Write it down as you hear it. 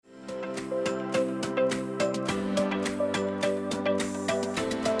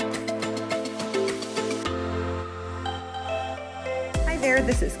there,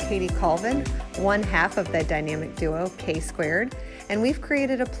 this is Katy Colvin, one half of the dynamic duo K Squared, and we've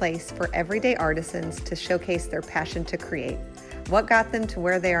created a place for everyday artisans to showcase their passion to create, what got them to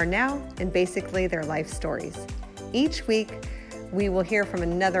where they are now, and basically their life stories. Each week, we will hear from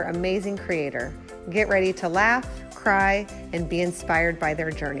another amazing creator. Get ready to laugh, cry, and be inspired by their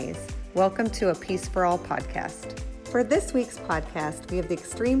journeys. Welcome to A Peace for All podcast. For this week's podcast, we have the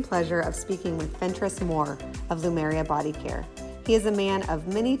extreme pleasure of speaking with Fentriss of Lumeria Body Care. He is a man of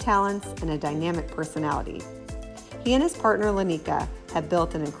many talents and a dynamic personality. He and his partner, Lanika, have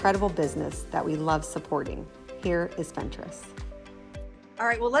built an incredible business that we love supporting. Here is Fentriss. All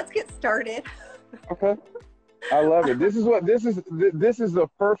right, well, let's get started. Okay. I love it. This is the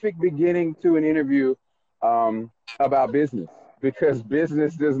perfect beginning to an interview about business, because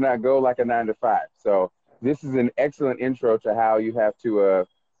business does not go like a 9 to 5. So this is an excellent intro to how you have to,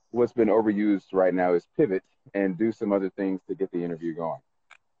 what's been overused right now is pivot and do some other things to get the interview going.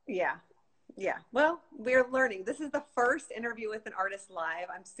 Yeah. Well, we're learning. This is the first interview with an artist live.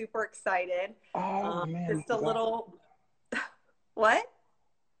 I'm super excited. Oh, man. Just a little, awesome. What?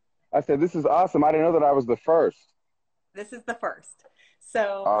 I said, this is awesome. I didn't know that I was the first. This is the first.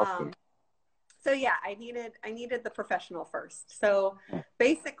 So, awesome. So yeah, I needed the professional first. So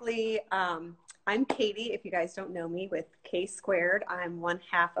basically, I'm Katy, if you guys don't know me, with K Squared. I'm one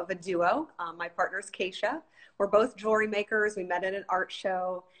half of a duo. My partner's Keisha. We're both jewelry makers. We met at an art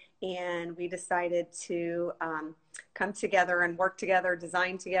show, and we decided to come together and work together,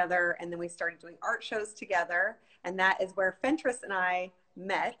 design together, and then we started doing art shows together. And that is where Fentriss and I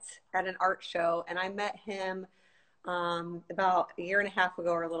met at an art show, and I met him about a year and a half ago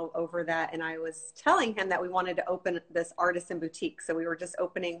or a little over that, and I was telling him that we wanted to open this artisan boutique. So we were just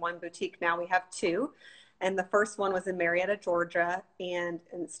opening one boutique. Now we have two, and the first one was in Marietta, Georgia, and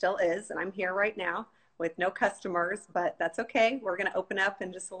it still is, and I'm here right now with no customers, but that's okay. We're going to open up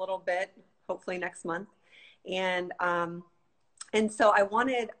in just a little bit, hopefully next month. And so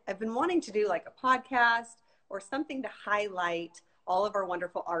I've been wanting to do like a podcast or something to highlight all of our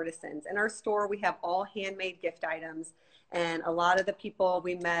wonderful artisans. In our store, we have all handmade gift items. And a lot of the people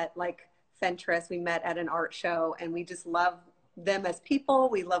we met, like Fentriss, we met at an art show, and we just love them as people.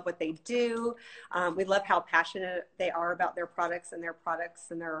 We love what they do. We love how passionate they are about their products and their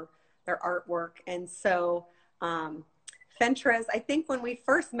artwork. And so Fentriss, I think when we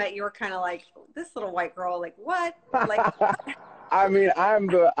first met, you were kind of like, this little white girl, like what? Like, I mean, I am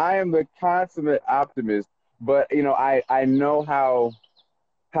the consummate optimist. But, you know, I know how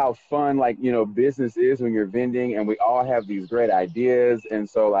fun, like, you know, business is when you're vending, and we all have these great ideas. And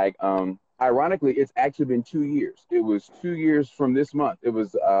so, like, ironically, it's actually been 2 years. It was 2 years from this month. It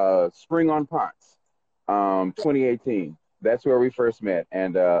was Spring on Ponce, 2018. That's where we first met.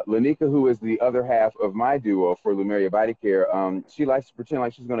 And Lanika, who is the other half of my duo for Lumeria Body Care, she likes to pretend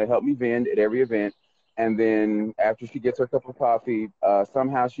like she's going to help me vend at every event. And then after she gets her cup of coffee,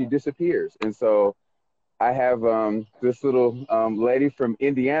 somehow she disappears. And so I have this little lady from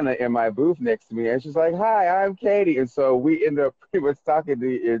Indiana in my booth next to me, and she's like, "Hi, I'm Katy." And so we end up pretty much talking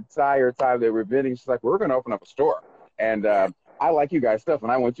the entire time that we're vending. She's like, "We're going to open up a store, and I like you guys' stuff,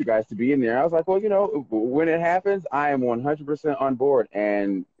 and I want you guys to be in there." I was like, "Well, you know, when it happens, I am 100% on board."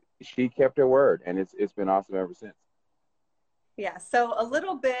 And she kept her word, and it's been awesome ever since. Yeah. So a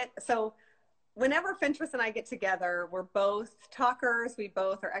little bit. So whenever Fentriss and I get together, we're both talkers. We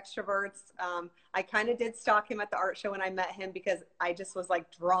both are extroverts. I kind of did stalk him at the art show when I met him, because I just was like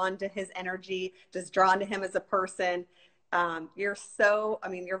drawn to his energy, just drawn to him as a person. Your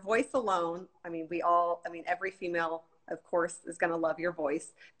voice alone, every female, of course, is going to love your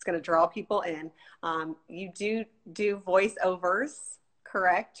voice. It's going to draw people in. You do voiceovers,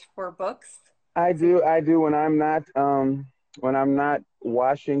 correct, for books? I do when I'm not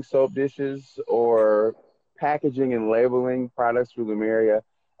washing soap dishes or packaging and labeling products for Lumeria,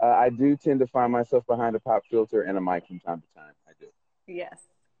 I do tend to find myself behind a pop filter and a mic from time to time. I do. Yes,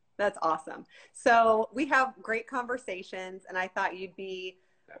 that's awesome. So we have great conversations, and I thought you'd be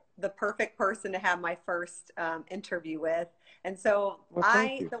the perfect person to have my first interview with. And so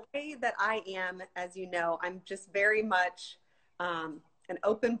the way that I am, as you know, I'm just very much an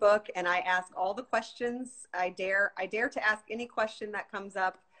open book, and I ask all the questions. I dare to ask any question that comes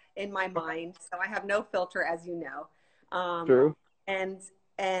up in my mind. So I have no filter, as you know. True.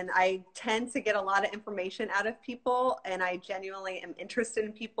 And I tend to get a lot of information out of people, and I genuinely am interested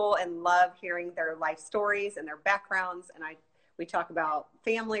in people and love hearing their life stories and their backgrounds. And we talk about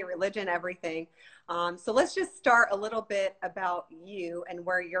family, religion, everything. So let's just start a little bit about you and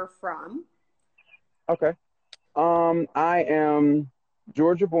where you're from. Okay. I am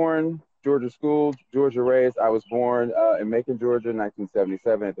Georgia born, Georgia school, Georgia raised. I was born in Macon, Georgia,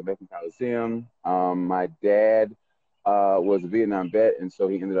 1977 at the Macon Coliseum. My dad was a Vietnam vet, and so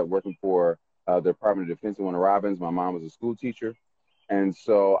he ended up working for the Department of Defense in Warner Robins. My mom was a school teacher. And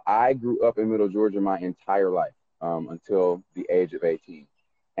so I grew up in Middle Georgia my entire life until the age of 18.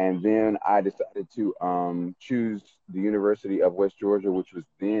 And then I decided to choose the University of West Georgia, which was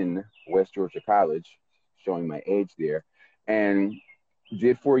then West Georgia College, showing my age there, and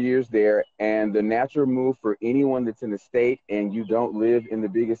did 4 years there. And the natural move for anyone that's in the state and you don't live in the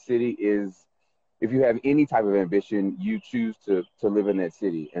biggest city is, if you have any type of ambition, you choose to live in that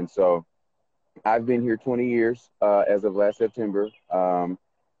city. And so I've been here 20 years as of last September, In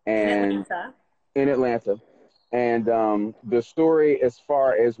and Atlanta. in Atlanta. And the story, as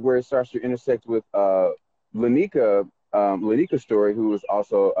far as where it starts to intersect with Lanika, Lanika's story, who was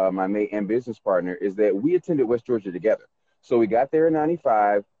also my mate and business partner, is that we attended West Georgia together. So we got there in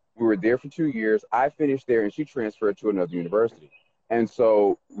 '95. We were there for 2 years. I finished there, and she transferred to another university. And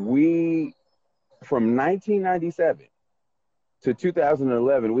so we, from 1997 to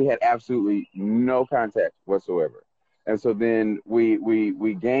 2011, we had absolutely no contact whatsoever. And so then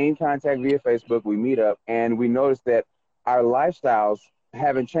we gained contact via Facebook, we meet up, and we noticed that our lifestyles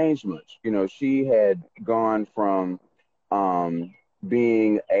haven't changed much. You know, she had gone from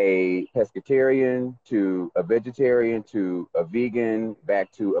being a pescatarian to a vegetarian to a vegan,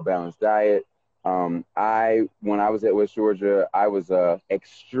 back to a balanced diet. When I was at West Georgia, I was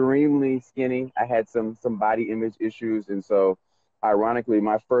extremely skinny. I had some body image issues, and so ironically,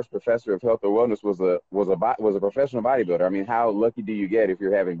 my first professor of health or wellness was a professional bodybuilder. I mean, how lucky do you get if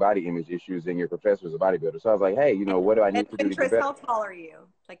you're having body image issues and your professor is a bodybuilder? So I was like, hey, you know, what do I And need to do to get Fentriss, better? how tall are you?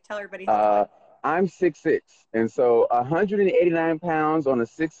 Like, tell everybody how tall. I'm 6'6", and so 189 pounds on a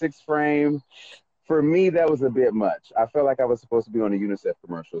 6'6" frame. For me, that was a bit much. I felt like I was supposed to be on a UNICEF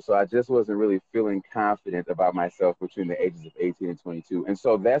commercial, so I just wasn't really feeling confident about myself between the ages of 18 and 22. And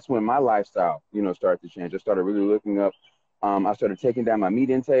so that's when my lifestyle, you know, started to change. I started really looking up. I started taking down my meat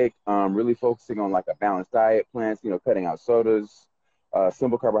intake, really focusing on like a balanced diet, plants, you know, cutting out sodas,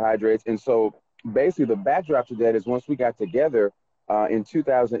 simple carbohydrates. And so basically the backdrop to that is once we got together in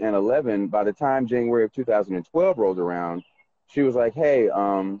 2011, by the time January of 2012 rolled around, she was like, hey,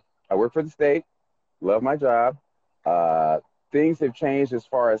 I work for the state, love my job. Things have changed as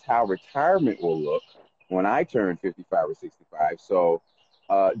far as how retirement will look when I turn 55 or 65. So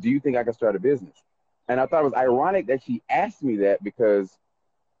do you think I can start a business? And I thought it was ironic that she asked me that because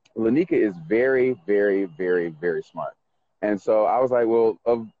Lanika is very, very, very, very smart. And so I was like, well,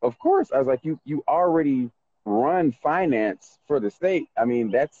 of course. I was like, you already run finance for the state. I mean,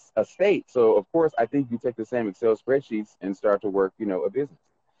 that's a state. So, of course, I think you take the same Excel spreadsheets and start to work, you know, a business.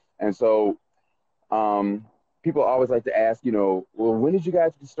 And so people always like to ask, you know, well, when did you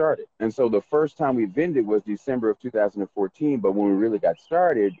guys get started? And so the first time we vended was December of 2014, but when we really got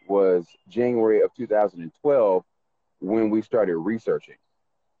started was January of 2012 when we started researching.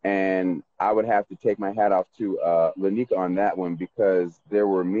 And I would have to take my hat off to Lanika on that one because there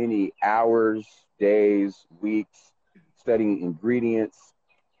were many hours, days, weeks studying ingredients,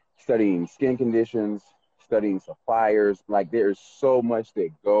 studying skin conditions, studying suppliers. Like there's so much that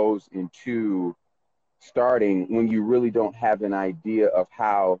goes into starting when you really don't have an idea of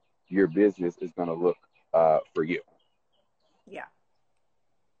how your business is going to look for you. Yeah.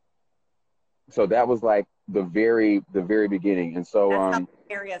 So that was like the very beginning. And so That's how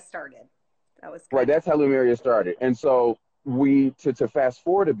Lumeria started. That was right, that's how Lumeria started. And so we to fast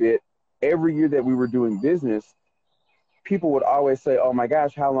forward a bit, every year that we were doing business, people would always say, oh my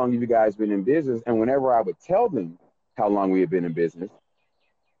gosh, how long have you guys been in business? And whenever I would tell them how long we had been in business,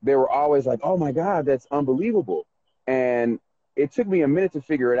 they were always like, oh my God, that's unbelievable. And it took me a minute to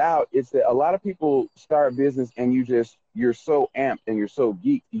figure it out. It's that a lot of people start business and you're so amped and you're so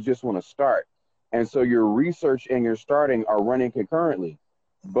geeked, you just want to start. And so your research and your starting are running concurrently.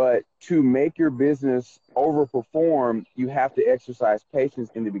 But to make your business overperform, you have to exercise patience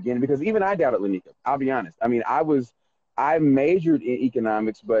in the beginning because even I doubted Lanika. I'll be honest. I mean, I majored in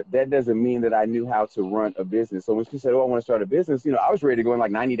economics, but that doesn't mean that I knew how to run a business. So when she said, oh, I want to start a business, you know, I was ready to go in like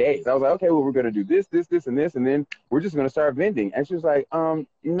 90 days. I was like, okay, well, we're going to do this, this, this, and this, and then we're just going to start vending. And she was like,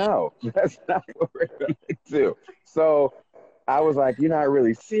 no, that's not what we're going to do. So I was like, you're not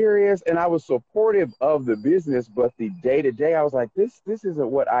really serious. And I was supportive of the business, but the day-to-day, I was like, this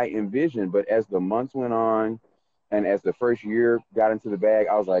isn't what I envisioned. But as the months went on and as the first year got into the bag,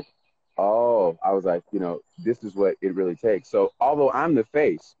 I was like, you know, this is what it really takes. So although I'm the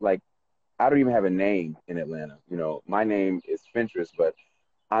face, like I don't even have a name in Atlanta. You know, my name is Fentriss, but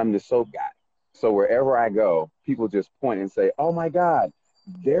I'm the soap guy. So wherever I go, people just point and say, oh my God,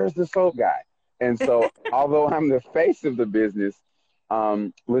 there's the soap guy. And so, although I'm the face of the business,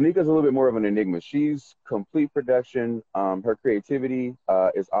 Lanika's a little bit more of an enigma. She's complete production. Her creativity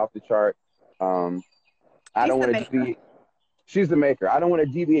is off the chart. Um, I She's don't the want to maker. deviate. She's the maker. I don't want to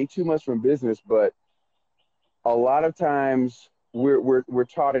deviate too much from business, but a lot of times we're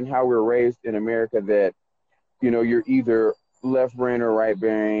taught in how we're raised in America that you're either left brain or right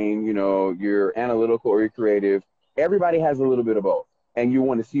brain. You're analytical or you're creative. Everybody has a little bit of both, and you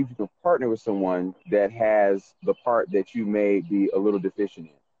want to see if you can partner with someone that has the part that you may be a little deficient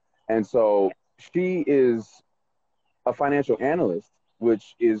in. And so she is a financial analyst,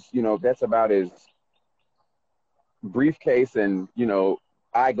 which is that's about as briefcase and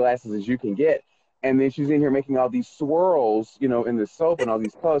eyeglasses as you can get. And then she's in here making all these swirls, in the soap and all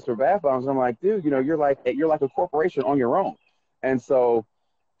these colors for bath bombs. I'm like, dude, you're like a corporation on your own. And so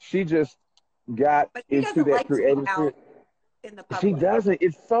she just got But she into doesn't that like to be creative out spirit. in the She public. doesn't.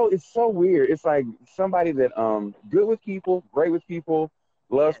 It's so weird. It's like somebody that good with people, great with people,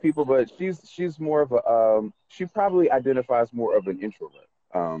 loves Yes. people, but she's more of a she probably identifies more of an introvert.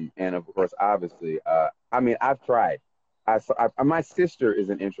 And of course, obviously, I mean, I've tried. My sister is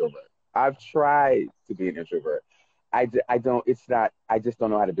an introvert. I've tried to be an introvert. I don't. It's not. I just don't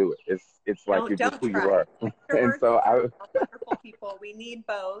know how to do it. It's like you're just Don't who you try. are. And Extroverts so are wonderful people. We need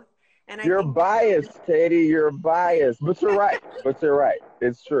both. And I you're think biased, Katy. You're biased, but you're right. But you're right.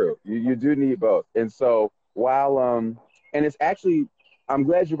 It's true. You do need both. And so while and it's actually, I'm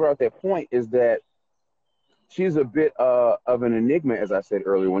glad you brought up that point. Is that she's a bit of an enigma, as I said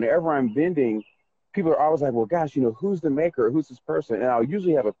earlier. Whenever I'm vending, people are always like, "Well, gosh, who's the maker? Who's this person?" And I'll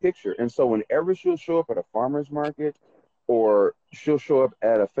usually have a picture. And so whenever she'll show up at a farmer's market or she'll show up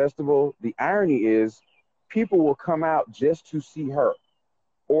at a festival, the irony is people will come out just to see her,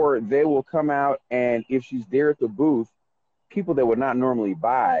 or they will come out and if she's there at the booth, people that would not normally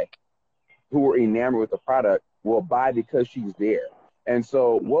buy, who are enamored with the product, will buy because she's there. And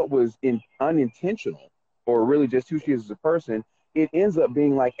so what was unintentional, or really just who she is as a person, it ends up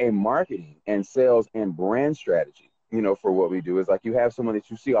being like a marketing and sales and brand strategy, for what we do. Is like you have someone that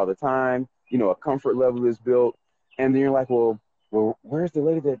you see all the time, a comfort level is built, and then you're like, well, where's the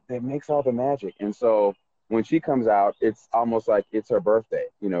lady that makes all the magic? And so when she comes out, it's almost like it's her birthday,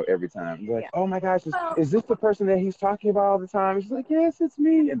 every time. You're like, yeah. oh my gosh, Well, is this the person that he's talking about all the time? She's like, yes, it's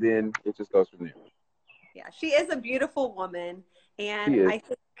me. And then it just goes from there. yeah, she is a beautiful woman, She and is.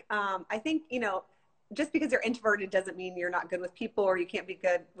 I think just because you're introverted doesn't mean you're not good with people or you can't be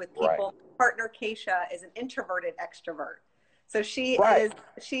good with Right. people. Partner Keisha is an introverted extrovert, so Right.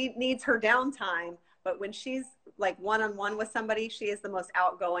 she needs her downtime. But when she's like one on one with somebody, she is the most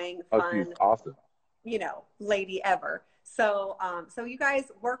outgoing, Oh, she's fun, awesome. lady ever. So so you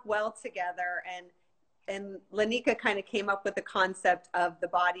guys work well together, and Lanika kind of came up with the concept of the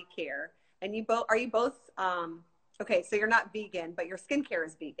body care. And you both okay, so you're not vegan, but your skincare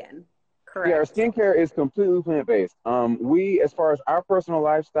is vegan, Yeah, our correct? skincare is completely plant based. We, as far as our personal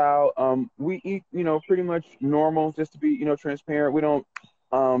lifestyle, we eat, pretty much normal. Just to be, transparent. We don't,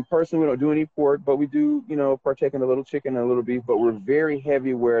 personally, we don't do any pork, but we do, partake in a little chicken and a little beef. But we're very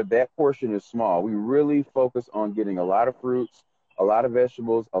heavy where that portion is small. We really focus on getting a lot of fruits, a lot of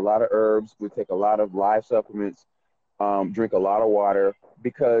vegetables, a lot of herbs. We take a lot of live supplements, drink a lot of water,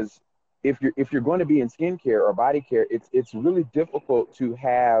 because if you're going to be in skincare or body care, it's really difficult to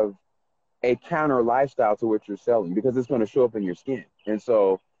have a counter lifestyle to what you're selling, because it's going to show up in your skin. And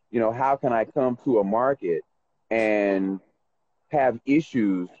so, how can I come to a market and have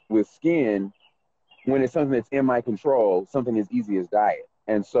issues with skin when it's something that's in my control, something as easy as diet?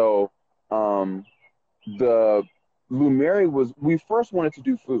 And so, the Lumeria we first wanted to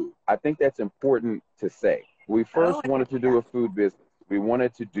do food. I think that's important to say. We Oh, first wanted to do yeah. a food business. We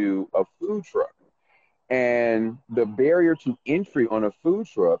wanted to do a food truck. And the barrier to entry on a food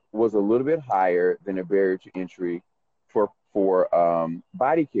truck was a little bit higher than a barrier to entry for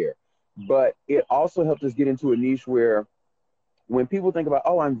body care. But it also helped us get into a niche where when people think about,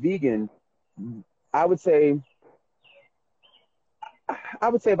 oh, I'm vegan, I would say I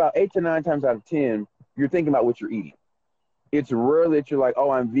would say about 8 to 9 times out of 10, you're thinking about what you're eating. It's rare that you're like, oh,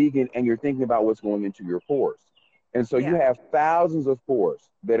 I'm vegan, and you're thinking about what's going into your pores. And so you Yeah. have thousands of pores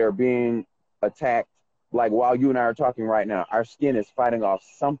that are being attacked. Like while you and I are talking right now, our skin is fighting off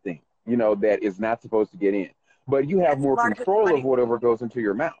something, that is not supposed to get in. But you Yeah, have it's the more largest control of money. whatever goes into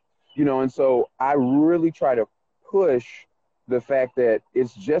your mouth, And so I really try to push the fact that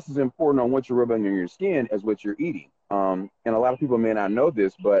it's just as important on what you're rubbing on your skin as what you're eating. And a lot of people may not know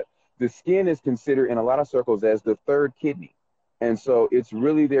this, but the skin is considered in a lot of circles as the third kidney. And so it's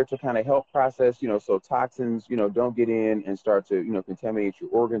really there to kind of help process, so toxins, don't get in and start to, contaminate your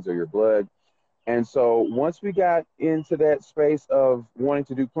organs or your blood. And so once we got into that space of wanting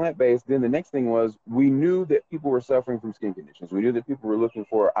to do plant-based, then the next thing was we knew that people were suffering from skin conditions. We knew that people were looking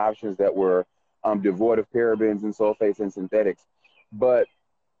for options that were devoid of parabens and sulfates and synthetics. But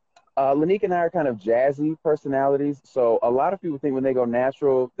Lanique and I are kind of jazzy personalities. So a lot of people think when they go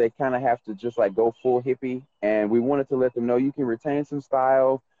natural, they kind of have to just like go full hippie. And we wanted to let them know you can retain some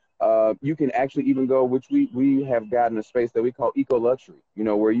style. You can actually even go, which we have gotten a space that we call eco luxury,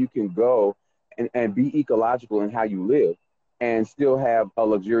 where you can go and be ecological in how you live and still have a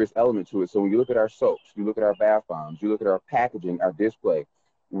luxurious element to it. So when you look at our soaps, you look at our bath bombs, you look at our packaging, our display,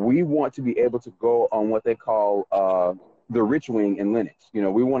 we want to be able to go on what they call the rich wing in Linux.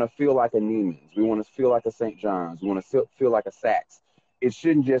 We want to feel like a Neiman's. We want to feel like a St. John's. We want to feel like a Saks. It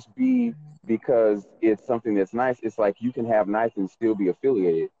shouldn't just be because it's something that's nice. It's like you can have nice and still be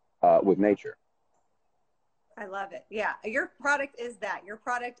affiliated with nature. I love it. Yeah. Your product is that. Your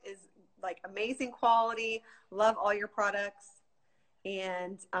product is like amazing quality. Love all your products.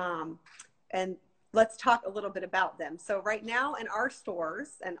 And let's talk a little bit about them. So right now in our stores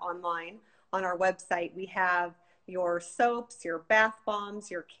and online on our website, we have your soaps, your bath bombs,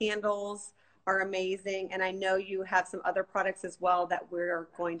 your candles are amazing. And I know you have some other products as well that we're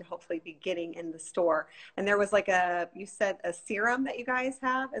going to hopefully be getting in the store. And there was like you said a serum that you guys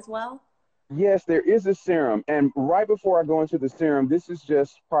have as well? Yes, there is a serum. And right before I go into the serum, this is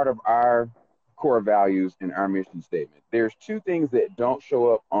just part of our core values and our mission statement. There's two things that don't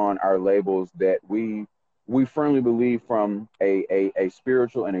show up on our labels that we firmly believe from a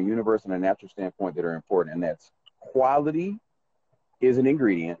spiritual and a universe and a natural standpoint that are important. And that's quality is an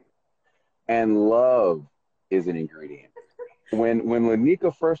ingredient and love is an ingredient. When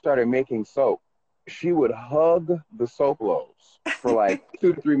Lanika first started making soap, she would hug the soap loaves for like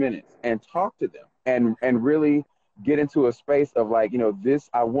 2 to 3 minutes and talk to them and really get into a space of like,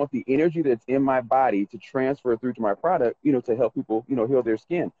 I want the energy that's in my body to transfer through to my product, to help people, heal their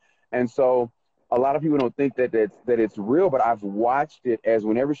skin. And so a lot of people don't think that it's real, but I've watched it as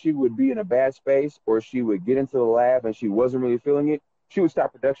whenever she would be in a bad space or she would get into the lab and she wasn't really feeling it, she would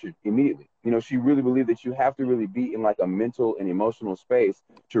stop production immediately. She really believed that you have to really be in like a mental and emotional space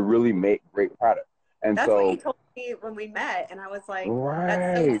to really make great product. And That's what you so, told me when we met. And I was like,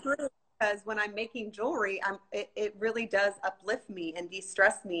 that's so right, true. Because when I'm making jewelry, it really does uplift me and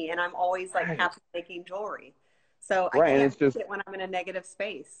de-stress me. And I'm always like right, happy making jewelry. So I right. And can't it's just, make it when I'm in a negative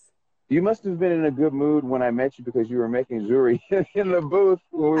space. you must have been in a good mood when I met you because you were making jewelry in the booth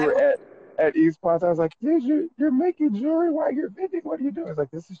when we I were was, at East Ponce. I was like, dude, you're making jewelry while you're vending. What are you doing? I was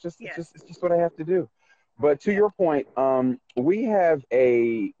like, this is just, yes. it's just what I have to do. But to Yeah. your point, we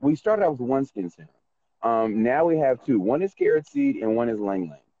started out with one skin serum. Now we have two. One is carrot seed and one is lang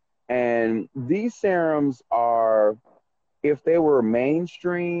lang. And these serums are, if they were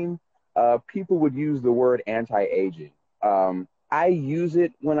mainstream, people would use the word anti-aging. I use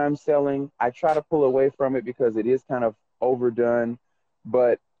it when I'm selling. I try to pull away from it because it is kind of overdone,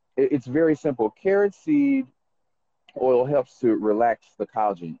 but it's very simple. Carrot seed oil helps to relax the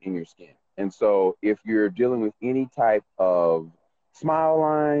collagen in your skin. And so if you're dealing with any type of smile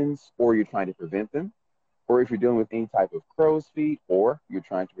lines or you're trying to prevent them, or if you're dealing with any type of crow's feet or you're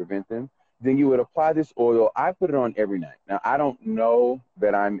trying to prevent them, then you would apply this oil. I put it on every night. Now, I don't know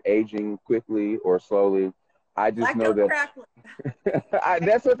that I'm aging quickly or slowly. I just know Lactose that crackling.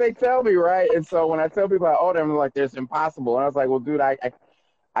 that's what they tell me, right? And so when I tell people I owe them, they're like, "It's impossible." And I was like, "Well, dude, I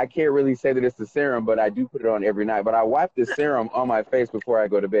can't really say that it's the serum, but I do put it on every night. But I wipe this serum on my face before I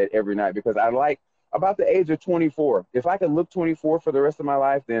go to bed every night because I like about the age of 24. If I could look 24 for the rest of my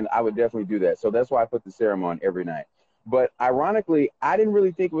life, then I would definitely do that. So that's why I put the serum on every night. But ironically, I didn't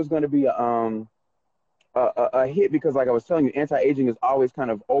really think it was going to be a hit because, like I was telling you, anti-aging is always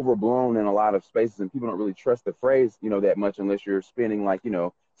kind of overblown in a lot of spaces, and people don't really trust the phrase, that much unless you're spending like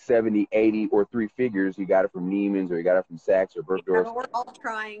 70, 80, or three figures. You got it from Neiman's or you got it from Saks or Yeah, Bergdorf's. but we're all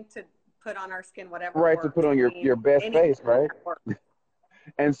trying to put on our skin whatever Right, to put works. on I mean, your best anything face, right? that works.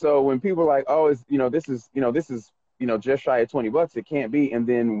 And so when people are like, oh, it's this is just shy of $20, it can't be. And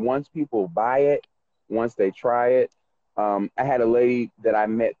then once people buy it, once they try it, I had a lady that I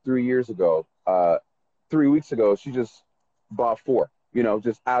met 3 years ago, 3 weeks ago. She just bought four.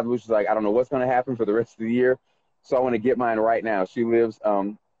 Just out of which is like, I don't know what's going to happen for the rest of the year, so I want to get mine right now. She lives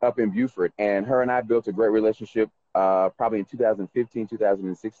up in Beaufort, and her and I built a great relationship probably in 2015,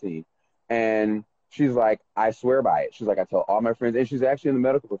 2016, and she's like, I swear by it. She's like, I tell all my friends, and she's actually in the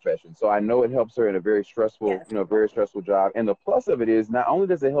medical profession. So I know it helps her in a very stressful, Yes. very stressful job. And the plus of it is not only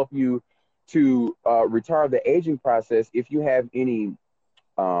does it help you to retard the aging process. If you have any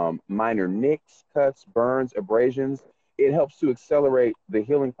minor nicks, cuts, burns, abrasions, it helps to accelerate the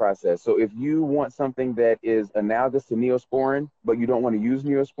healing process. So if you want something that is analogous to Neosporin, but you don't want to use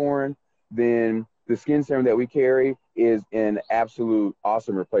Neosporin, then the skin serum that we carry is an absolute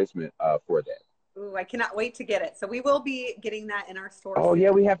awesome replacement for that. Ooh, I cannot wait to get it. So we will be getting that in our store Oh soon. yeah,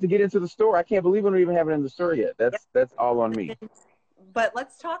 we have to get into the store. I can't believe we don't even have it in the store yet. Yep. That's all on me. But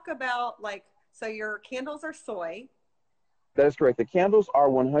let's talk about like, so your candles are soy. That is correct. The candles are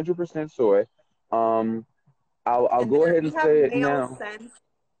 100% soy. Um, I'll And go then ahead we and have say it male now. scents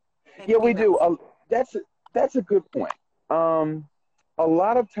and Yeah, we female do. scents. That's that's a good point. Um, a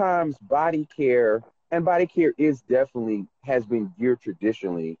lot of times, body care is definitely has been geared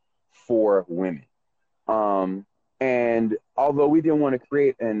traditionally for women. Um, and although we didn't want to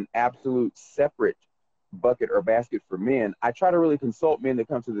create an absolute separate bucket or basket for men, I try to really consult men that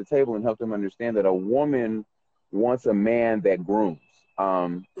come to the table and help them understand that a woman wants a man that grooms.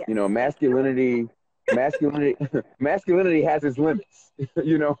 Yes, You know, thank you. masculinity, masculinity has its limits.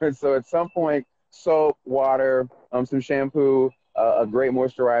 You know, and so at some point, soap, water, some shampoo, a great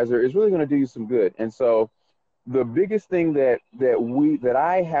moisturizer is really going to do you some good. And so the biggest thing that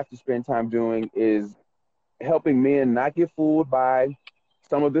I have to spend time doing is helping men not get fooled by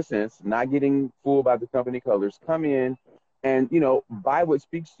some of the scents, not getting fooled by the company colors. Come in and buy what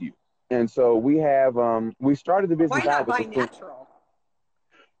speaks to you. And so we started the Why business out not with buy the thing. natural?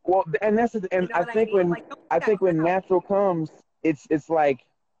 Well, and You and know what I mean? Like, don't I put that think when crap. natural comes, it's like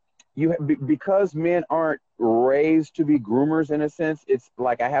because men aren't raised to be groomers in a sense. It's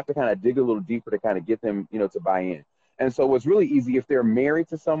like I have to kind of dig a little deeper to kind of get them to buy in. And so what's really easy, if they're married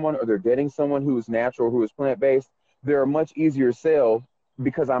to someone or they're dating someone who is natural, who is plant based, they're a much easier sell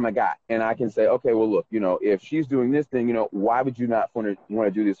because I'm a guy and I can say, okay, well look, if she's doing this thing, why would you not want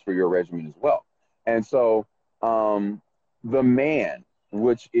to do this for your regimen as well? And so um the man,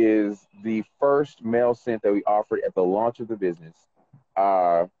 which is the first male scent that we offered at the launch of the business,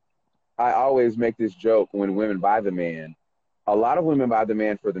 uh I always make this joke when women buy the man. A lot of women buy the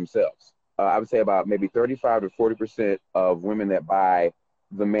man for themselves. I would say about maybe 35 to 40% of women that buy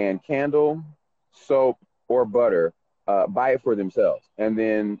the man candle, soap, or butter buy it for themselves. And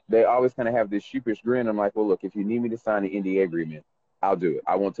then they always kind of have this sheepish grin. I'm like, well, look, if you need me to sign an NDA agreement, I'll do it.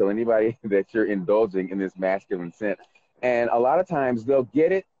 I won't tell anybody that you're indulging in this masculine scent. And a lot of times they'll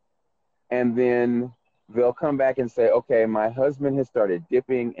get it and then they'll come back and say, okay, my husband has started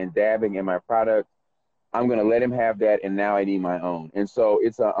dipping and dabbing in my product. I'm going to let him have that, and now I need my own. And so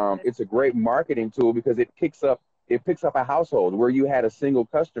it's a great marketing tool because it picks up a household where you had a single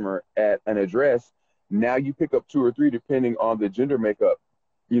customer at an address. Now you pick up two or three depending on the gender makeup,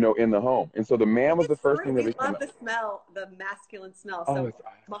 in the home. And so the man was the It's first true. thing that We we came love up. the smell, the masculine smell. Oh, So it's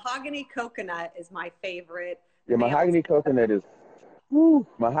mahogany coconut is my favorite yeah, male mahogany scent. coconut is whew,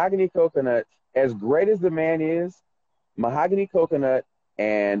 mahogany coconut. As great as the man is, mahogany coconut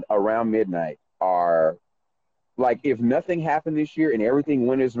and around midnight are like if nothing happened this year and everything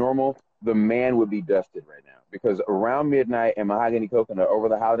went as normal, the man would be dusted right now because around midnight and mahogany coconut over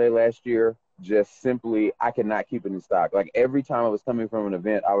the holiday last year, just simply I could not keep it in stock. Like every time I was coming from an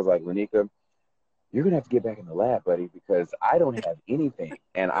event, I was like, Lanika, you're gonna have to get back in the lab, buddy, because I don't have anything.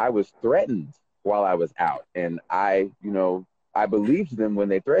 And I was threatened while I was out. And I believed them when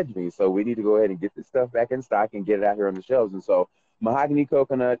they threatened me. So we need to go ahead and get this stuff back in stock and get it out here on the shelves. And so mahogany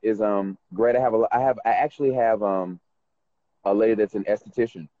coconut is great. I actually have a lady that's an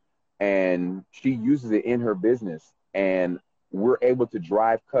esthetician and she uses it in her business and we're able to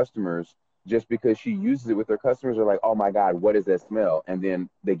drive customers just because she uses it with her customers are like, oh my God, what is that smell? And then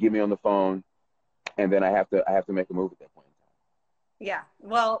they get me on the phone and then I have to make a move at that point in time. Yeah.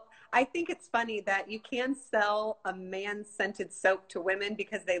 Well, I think it's funny that you can sell a man scented soap to women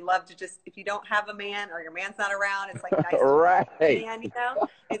because they love to just, if you don't have a man or your man's not around, it's like nice to Right. man,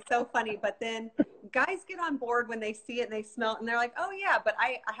 It's so funny. But then guys get on board when they see it and they smell it and they're like, oh yeah, but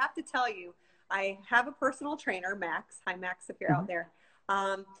I have to tell you, I have a personal trainer, Max. Hi Max, if you're out there.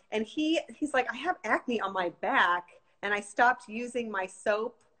 And he's like, I have acne on my back and I stopped using my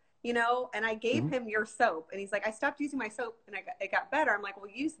soap, and I gave Mhm. him your soap and he's like, I stopped using my soap and it got better. I'm like, well,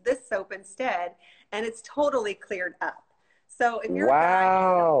 use this soap instead. And it's totally cleared up. So if you're a guy, you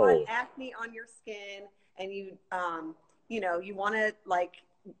still want Wow. acne on your skin and you want to like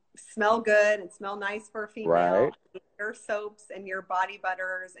smell good and smell nice for a female, Right. your soaps and your body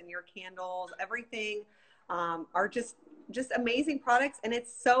butters and your candles, everything are just amazing products, and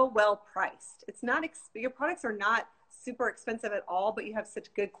it's so well priced. It's not your products are not super expensive at all, but you have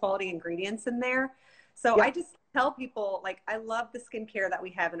such good quality ingredients in there. So Yeah. I just tell people, like, I love the skincare that we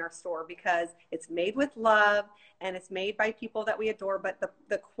have in our store because it's made with love and it's made by people that we adore. But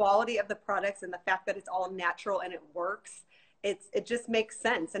the quality of the products and the fact that it's all natural and it works, it just makes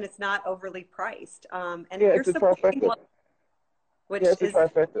sense, and it's not overly priced. And Yeah, you're it's a supporting trifecta. love, Yeah, which it's a is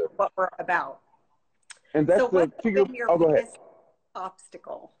trifecta. what we're about. And So that's what the has to your been your oh go ahead. biggest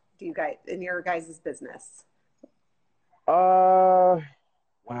obstacle, do you guys, in your guys' business? Uh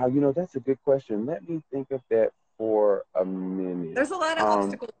wow, that's a good question. Let me think of that for a minute. There's a lot of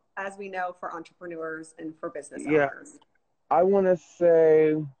obstacles, as we know, for entrepreneurs and for business Yeah, owners. I wanna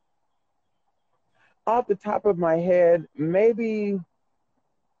say off the top of my head, maybe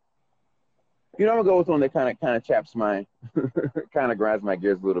I'm gonna go with one that kind of chaps my kind of grinds my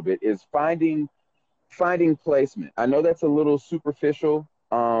gears a little bit is finding placement. I know that's a little superficial.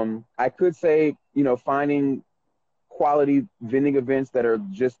 I could say, finding quality vending events that are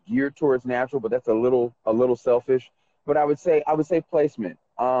just geared towards natural, but that's a little selfish. But I would say placement.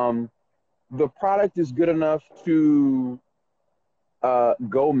 The product is good enough to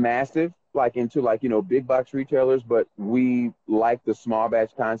go massive, like into like big box retailers, but we like the small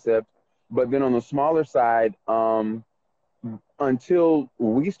batch concept. But then on the smaller side, until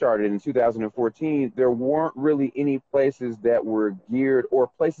we started in 2014, there weren't really any places that were geared, or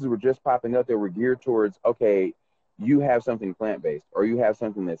places were just popping up that were geared towards, okay, you have something plant based or you have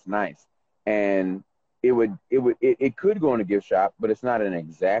something that's nice. And it could go in a gift shop, but it's not an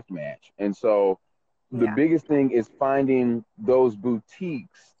exact match. And so the Yeah. biggest thing is finding those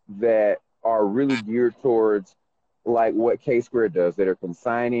boutiques that are really geared towards like what K Square does, that are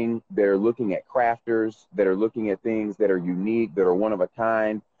consigning, that are looking at crafters, that are looking at things that are unique, that are one of a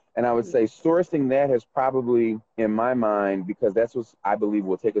kind. And I would say sourcing that has probably, in my mind, because that's what I believe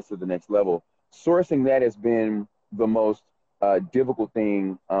will take us to the next level, sourcing that has been the most difficult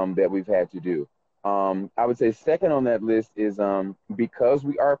thing that we've had to do. I would say second on that list is because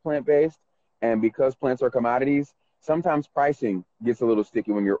we are plant based and because plants are commodities, sometimes pricing gets a little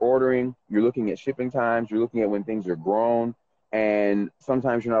sticky when you're ordering. You're looking at shipping times, you're looking at when things are grown, and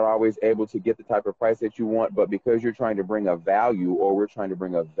sometimes you're not always able to get the type of price that you want. But because you're trying to bring a value, or we're trying to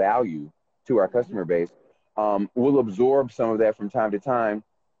bring a value to our customer base, we'll absorb some of that from time to time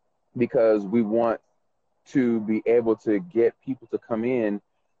because we want to be able to get people to come in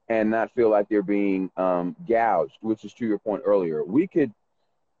and not feel like they're being gouged, which is to your point earlier.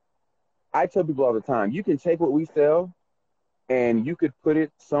 I tell people all the time, you can take what we sell and you could put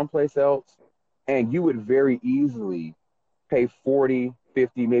it someplace else and you would very easily pay 40,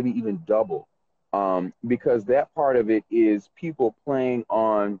 50, maybe even double. Because that part of it is people playing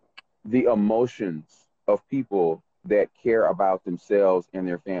on the emotions of people that care about themselves and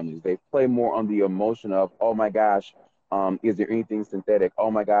their families. They play more on the emotion of, oh my gosh, is there anything synthetic?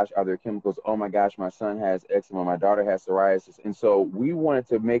 Oh my gosh, are there chemicals? Oh my gosh, my son has eczema, my daughter has psoriasis. And so we wanted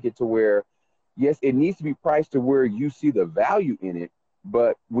to make it to where, yes, it needs to be priced to where you see the value in it,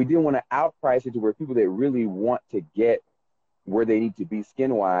 but we didn't want to outprice it to where people that really want to get where they need to be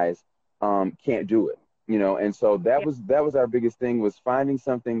skin wise can't do it. And so Yeah. that was our biggest thing, was finding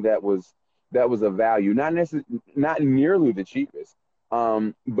something that was a value, not nearly the cheapest,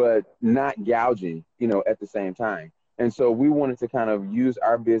 but not gouging, at the same time. And so we wanted to kind of use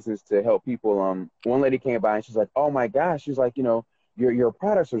our business to help people. One lady came by and she's like, "Oh my gosh," she's like, your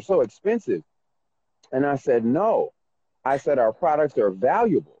products are so expensive." And I said, "No." I said, "Our products are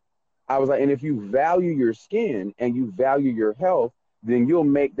valuable." I was like, "And if you value your skin and you value your health, then you'll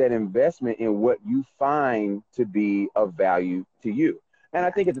make that investment in what you find to be of value to you." And I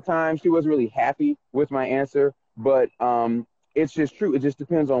Yeah. think at the time she wasn't really happy with my answer, but it's just true. It just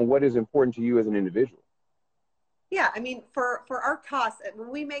depends on what is important to you as an individual. Yeah, I mean, for our costs, when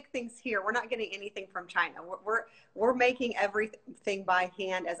we make things here, we're not getting anything from China. We're making everything by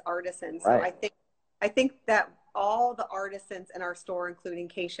hand as artisans. So Right. I think that all the artisans in our store, including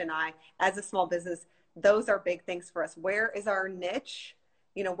Keisha and I, as a small business, those are big things for us. Where is our niche?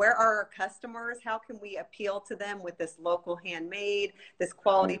 Where are our customers? How can we appeal to them with this local handmade, this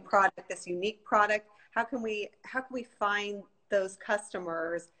quality Right. product, this unique product? How can we find those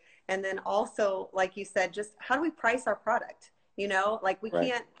customers? And then also, like you said, just how do we price our product? Like, we Right.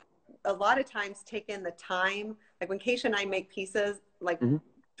 can't a lot of times take in the time. Like when Keisha and I make pieces, like Hmm.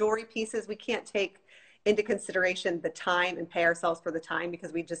 jewelry pieces, we can't take into consideration the time and pay ourselves for the time,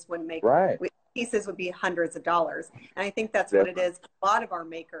 because we just wouldn't make Right. pieces would be hundreds of dollars. And I think that's what it Definitely. is. A lot of our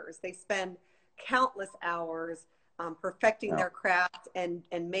makers, they spend countless hours perfecting No. their craft and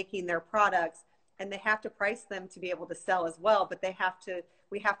making their products, and they have to price them to be able to sell as well. But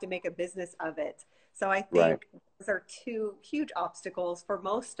we have to make a business of it. So I Right. think those are two huge obstacles for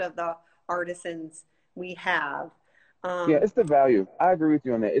most of the artisans we have. Yeah, Um, it's the value. I agree with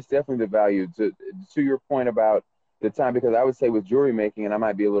you on that. It's definitely the value. To your point about the time, because I would say with jewelry making, and I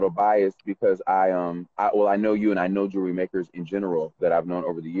might be a little biased because I know you and I know jewelry makers in general that I've known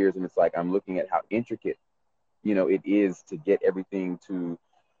over the years, and it's like I'm looking at how intricate, it is to get everything to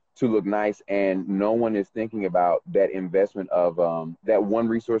look nice, and no one is thinking about that investment of that one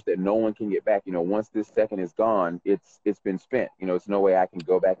resource that no one can get back. Once this second is gone, it's been spent. It's no way I can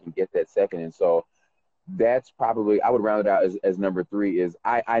go back and get that second, and so that's probably, I would round it out as number three is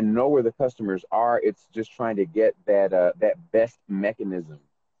I know where the customers are. It's just trying to get that best mechanism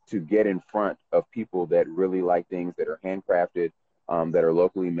to get in front of people that really like things that are handcrafted, that are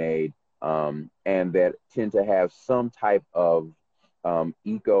locally made, and that tend to have some type of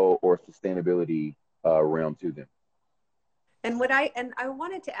eco or sustainability realm to them. and I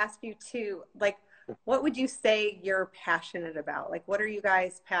wanted to ask you too, like, what would you say you're passionate about? Like, what are you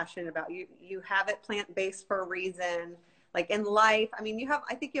guys passionate about? You have it plant-based for a reason. Like in life, I mean,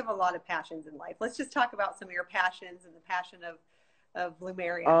 I think you have a lot of passions in life. Let's just talk about some of your passions and the passion of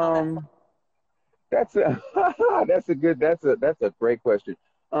Lumeria, how that. Um, That's a that's a great question.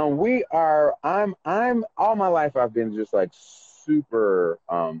 We are I'm all my life I've been just like super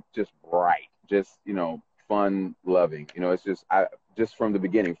just bright, just fun loving. It's just I just from the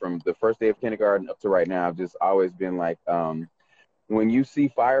beginning, from the first day of kindergarten up to right now, I've just always been like when you see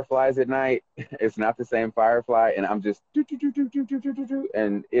fireflies at night, it's not the same firefly, and I'm just do, do, do, do, do, do, do, do, do,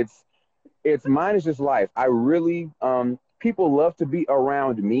 and it's mine is just life. I really people love to be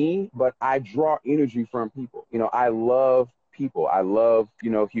around me, but I draw energy from people. I love people. I love,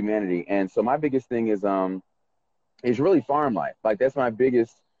 humanity. And so my biggest thing is really farm life. Like that's my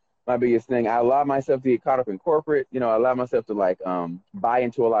biggest thing. I allow myself to get caught up in corporate. I allow myself to like buy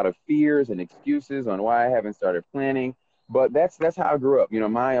into a lot of fears and excuses on why I haven't started planning. But that's how I grew up.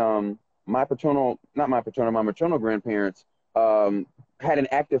 My paternal, not my paternal, my maternal grandparents had an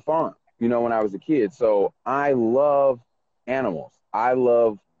active farm, when I was a kid. So I love animals. I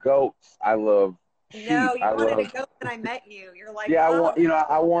love goats. I love sheep. No, you I wanted to love go when I met you. You're like, yeah, I oh,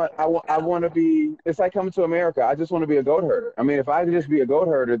 want, I go. want to be. It's like coming to America. I just want to be a goat herder. I mean, if I could just be a goat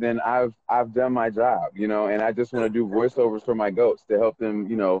herder, then I've done my job, and I just want to do voiceovers for my goats to help them,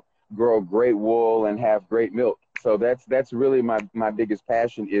 grow great wool and have great milk. So that's really my biggest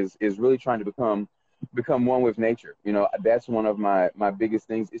passion is really trying to become one with nature. That's one of my biggest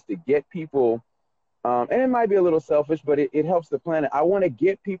things is to get people and it might be a little selfish, but it helps the planet. I want to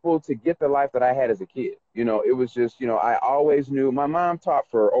get people to get the life that I had as a kid. It was just, I always knew my mom taught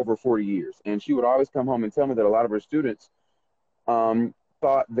for over 40 years, and she would always come home and tell me that a lot of her students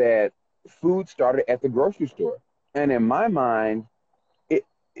thought that food started at the grocery store. And in my mind,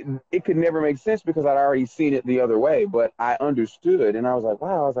 it could never make sense because I'd already seen it the other way, but I understood. And I was like,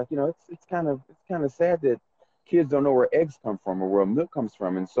 wow, I was like, it's kind of sad that kids don't know where eggs come from or where milk comes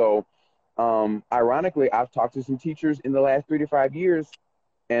from. And so, ironically, I've talked to some teachers in the last 3 to 5 years,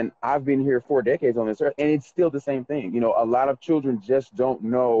 and I've been here 4 decades on this earth, and it's still the same thing. A lot of children just don't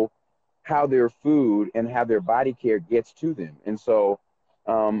know how their food and how their body care gets to them. And so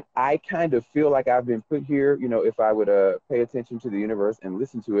I kind of feel like I've been put here, if I would pay attention to the universe and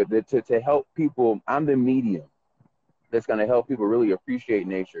listen to it, that to help people. I'm the medium that's going to help people really appreciate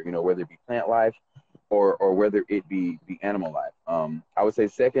nature, whether it be plant life or whether it be the animal life. I would say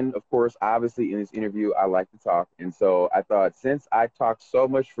second, of course, obviously in this interview, I like to talk. And so I thought since I talked so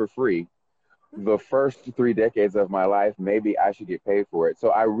much for free, the first 3 decades of my life, maybe I should get paid for it. So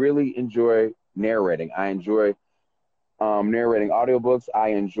I really enjoy narrating. I enjoy narrating audiobooks. I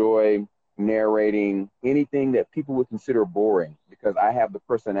enjoy narrating anything that people would consider boring because I have the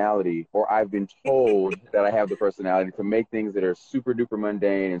personality, or I've been told that I have the personality to make things that are super duper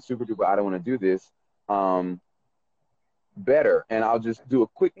mundane and super duper, I don't want to do this, um, better. And I'll just do a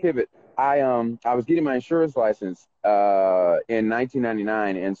quick pivot. I was getting my insurance license in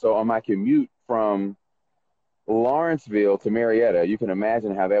 1999, and so on my commute from Lawrenceville to Marietta, you can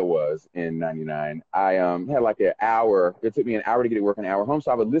imagine how that was in '99. I had like an hour. It took me an hour to get to work, an hour home.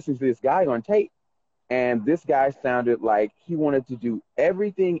 So I would listen to this guy on tape, and this guy sounded like he wanted to do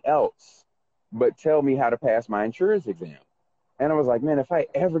everything else but tell me how to pass my insurance exam. And I was like, man, if I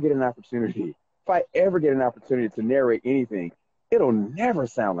ever get an opportunity to narrate anything, it'll never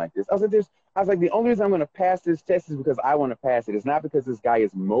sound like this. I was like, the only reason I'm going to pass this test is because I want to pass it. It's not because this guy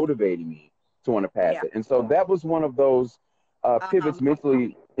is motivating me to want to pass Yeah. it. And so that was one of those pivots Um,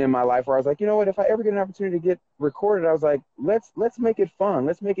 mentally in my life where I was like, you know what, if I ever get an opportunity to get recorded, I was like, let's make it fun.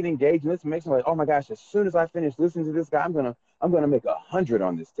 Let's make it engaging. Let's make it like, oh my gosh, as soon as I finish listening to this guy, I'm gonna make 100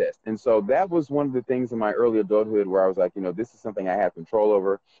 on this test. And so that was one of the things in my early adulthood where I was like, this is something I have control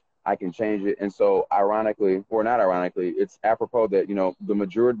over. I can change it. And so ironically, or not ironically, it's apropos that, you know,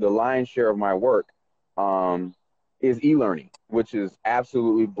 the lion's share of my work is e-learning, which is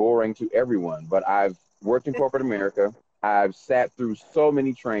absolutely boring to everyone. But I've worked in corporate America. I've sat through so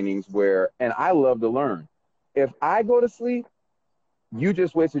many trainings and I love to learn. If I go to sleep, you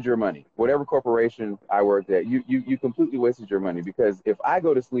just wasted your money. Whatever corporation I worked at, you completely wasted your money, because if I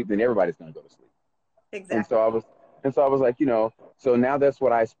go to sleep, then everybody's going to go to sleep. And so Exactly. I was, and so I was like, you know, so now that's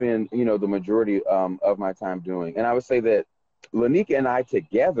what I spend, you know, the majority of my time doing. And I would say that Lanika and I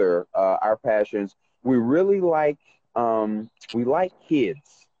together, our passions, we really we like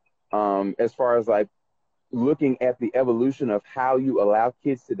kids, as far as like looking at the evolution of how you allow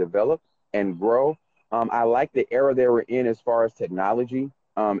kids to develop and grow. I like the era they were in as far as technology,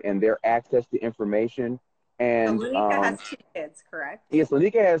 and their access to information. So And Lunica has 2 kids, correct? yes,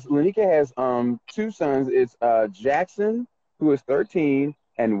 Lanika has two sons. It's Jackson, who is 13,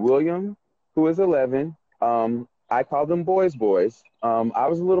 and William, who is 11. I call them boys. I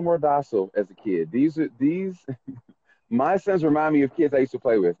was a little more docile as a kid. These my sons remind me of kids I used to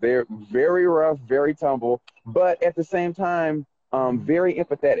play with. They're very rough, very tumble, but at the same time, very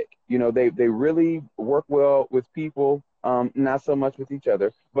empathetic. You know, they really work well with people, not so much with each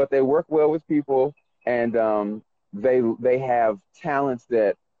other, but they work well with people, and they have talents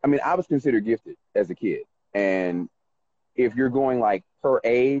that, I mean, I was considered gifted as a kid, and if you're going like per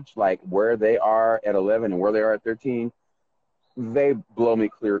age, like where they are at 11 and where they are at 13, they blow me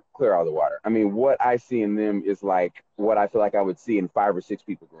clear out of the water. I mean, what I see in them is like what I feel like I would see in 5 or 6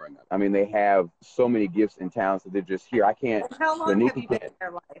 people growing up. I mean, they have so many gifts and talents that they're just here. I can't. And how long have Lanika you been in can't.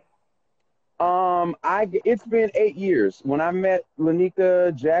 their life? It's been 8 years. When I met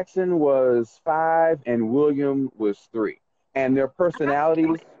Lanika, Jackson was 5 and William was 3, and their I have to personalities.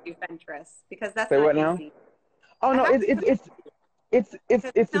 train you, Fentriss, because that's Say not what now? easy. Oh I no, have to train because it's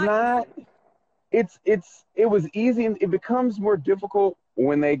it's not not. easy. It was easy, and it becomes more difficult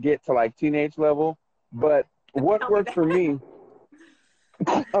when they get to like teenage level. But Don't what tell me worked for that. me,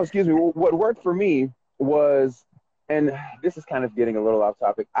 oh excuse me, what worked for me was, and this is kind of getting a little off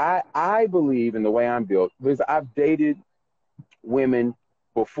topic. I believe in the way I'm built because I've dated women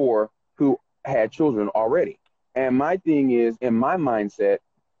before who had children already. And my thing is, in my mindset,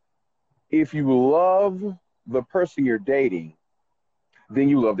 if you love the person you're dating, then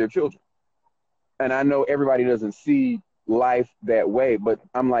you love their children. And I know everybody doesn't see life that way, but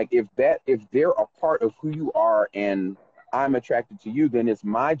I'm like, if they're a part of who you are and I'm attracted to you, then it's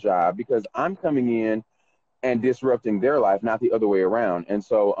my job, because I'm coming in and disrupting their life, not the other way around. And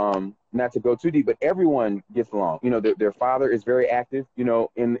so, not to go too deep, but everyone gets along. You know, their father is very active, you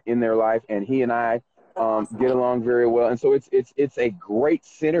know, in their life, and he and I So awesome. get along very well. And so it's a great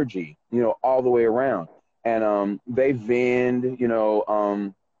synergy, you know, all the way around. And they vend, you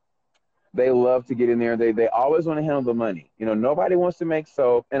know, they love to get in there. They always want to handle the money. You know, nobody wants to make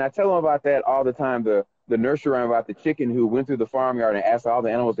soap. And I tell them about that all the time. The nursery rhyme about the chicken who went through the farmyard and asked all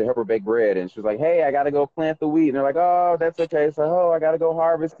the animals to help her bake bread. And she was like, "Hey, I got to go plant the wheat." And they're like, "Oh, that's okay." So, "Oh, I got to go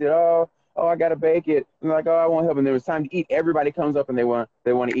harvest it. Oh, I got to bake it." And they're like, "Oh, I won't help." And there was time to eat. Everybody comes up and they want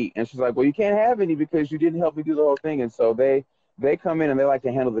to eat. And she's like, "Well, you can't have any because you didn't help me do the whole thing." And so they come in and they like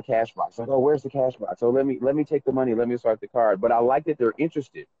to handle the cash box. Like, "Oh, where's the cash box? Oh, let me take the money. Let me swipe the card." But I like that they're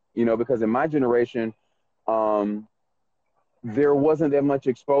interested, you know, because in my generation, um, there wasn't that much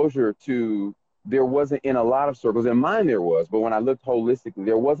exposure to, there wasn't in a lot of circles. In mine there was, but when I looked holistically,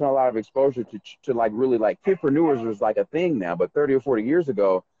 there wasn't a lot of exposure to like really like kidpreneurs was like a thing now, but 30 or 40 years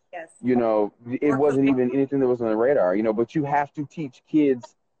ago, Yes. you know, it Works with wasn't me. even anything that was on the radar, you know. But you have to teach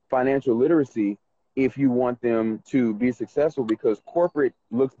kids financial literacy if you want them to be successful, because corporate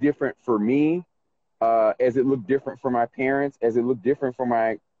looks different for me, as it looked different for my parents, as it looked different for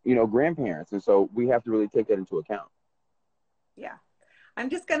my, you know, grandparents. And so we have to really take that into account. Yeah. I'm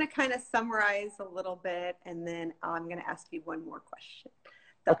just going to kind of summarize a little bit, and then I'm going to ask you one more question,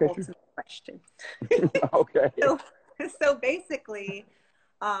 the Okay, sure. ultimate question. Okay. So, so basically,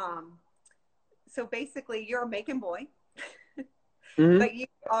 um, you're a making boy, Hmm. but you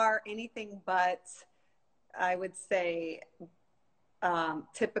are anything but, I would say,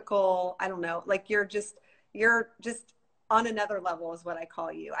 typical. I don't know, like you're just on another level is what I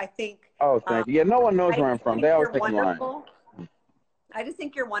call you. I think, Oh, um, thank you. Yeah, no one knows I where I'm just from. think They always you're think I'm lying. wonderful. I just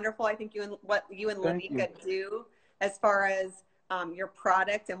think you're wonderful. I think what you and Thank you. Lanika do as far as your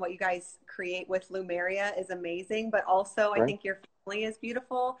product and what you guys create with Lumeria is amazing. But also, I Right. think your family is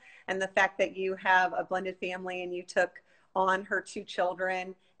beautiful. And the fact that you have a blended family and you took on her 2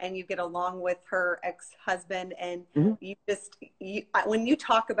 children and you get along with her ex-husband, and Mm-hmm. when you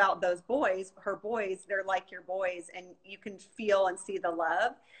talk about those boys, her boys, they're like your boys, and you can feel and see the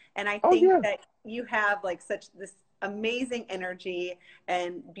love. And I Oh think yeah. that you have like such this amazing energy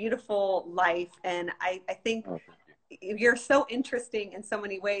and beautiful life. And I think Oh, you're so interesting in so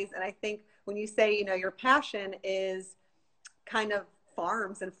many ways. And I think when you say, your passion is kind of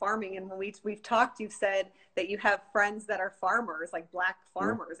farms and farming, and when we've talked, you've said that you have friends that are farmers, like Black yeah.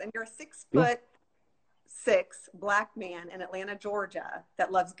 farmers, and you're a six Yeah. foot six Black man in Atlanta, Georgia,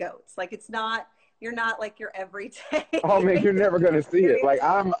 that loves goats. Like, you're not like your everyday. Oh man, you're never gonna see it. Like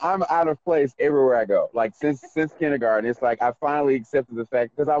I'm out of place everywhere I go. Like since kindergarten, it's like I finally accepted the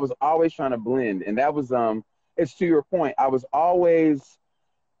fact, because I was always trying to blend, and that was it's to your point. I was always,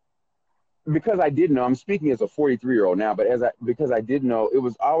 because I did know. I'm speaking as a 43-year-old now, but because I did know, it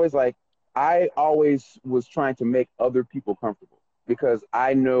was always like I always was trying to make other people comfortable, because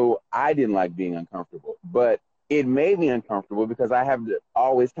I know I didn't like being uncomfortable, but it made me uncomfortable because I have to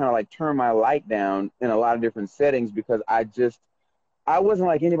always kind of like turn my light down in a lot of different settings, because I wasn't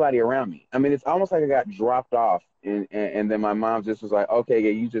like anybody around me. I mean, it's almost like I got dropped off, and then my mom just was like, okay,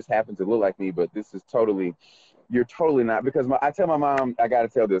 yeah, you just happen to look like me, but you're totally not. Because I tell my mom, I got to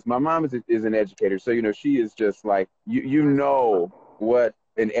tell this. My mom is an educator. So, she is just like, you know what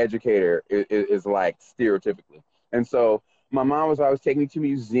an educator is like stereotypically. And so my mom was always taking me to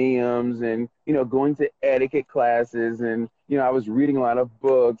museums and, going to etiquette classes. And, I was reading a lot of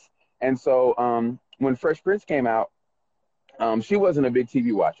books. And so when Fresh Prince came out, she wasn't a big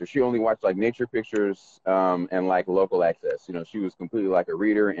TV watcher. She only watched like Nature Pictures and like local access. She was completely like a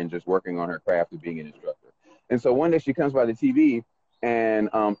reader and just working on her craft of being an instructor. And so one day she comes by the TV, and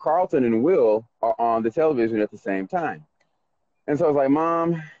Carlton and Will are on the television at the same time. And so I was like,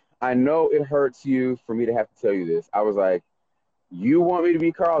 Mom, I know it hurts you for me to have to tell you this. I was like, you want me to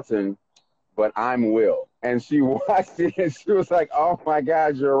be Carlton, but I'm Will. And she watched it and she was like, oh my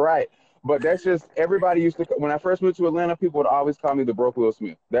God, you're right. But that's just, everybody used to, when I first moved to Atlanta, people would always call me the broke Will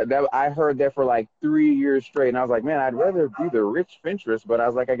Smith. That I heard that for like 3 years straight. And I was like, man, I'd rather be the rich Fentriss. But I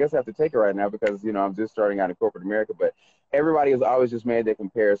was like, I guess I have to take it right now because, I'm just starting out in corporate America. But everybody has always just made that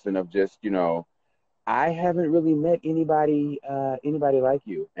comparison of just, I haven't really met anybody like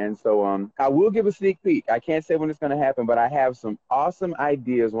you. And so I will give a sneak peek. I can't say when it's going to happen, but I have some awesome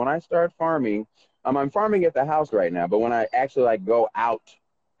ideas when I start farming. I'm farming at the house right now, but when I actually like go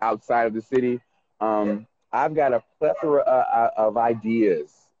outside of the city, I've got a plethora of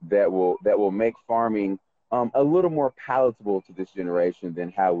ideas that will make farming a little more palatable to this generation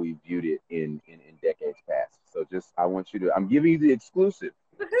than how we viewed it in decades past. So just I'm giving you the exclusive.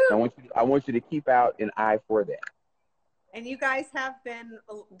 I want you to keep out an eye for that. And you guys have been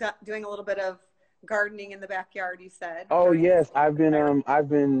doing a little bit of gardening in the backyard, you said. Oh yes, I've been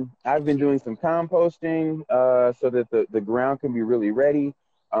doing some composting so that the ground can be really ready.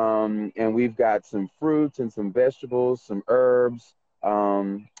 And we've got some fruits and some vegetables, some herbs.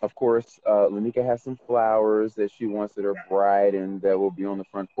 Of course, Lanika has some flowers that she wants that are bright and that will be on the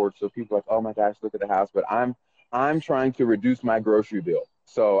front porch. So people are like, oh my gosh, look at the house. But I'm trying to reduce my grocery bill.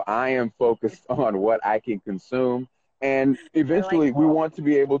 So I am focused on what I can consume. And eventually we want to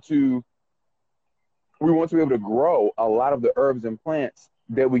be able to grow a lot of the herbs and plants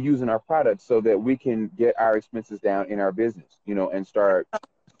that we use in our products so that we can get our expenses down in our business, and start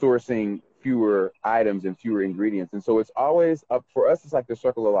sourcing fewer items and fewer ingredients. And so it's always up for us. It's like the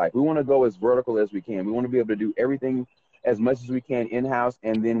circle of life. We want to go as vertical as we can. We want to be able to do everything as much as we can in-house.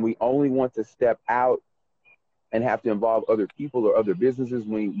 And then we only want to step out and have to involve other people or other businesses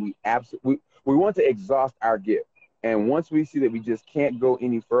when we want to exhaust our gift. And once we see that we just can't go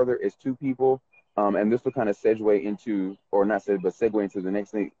any further as two people, and this will kind of segue into, or not segue, but segue into the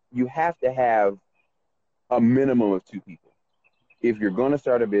next thing. You have to have a minimum of two people. If you're going to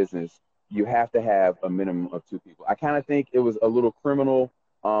start a business, you have to have a minimum of two people. I kind of think it was a little criminal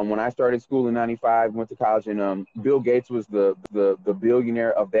when I started school in '95, went to college, and Bill Gates was the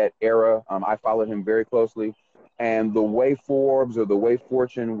billionaire of that era. I followed him very closely. And the way Forbes or the way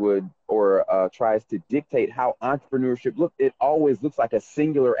Fortune would or tries to dictate how entrepreneurship look, it always looks like a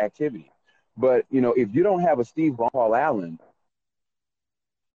singular activity. But if you don't have a Steve Paul Allen,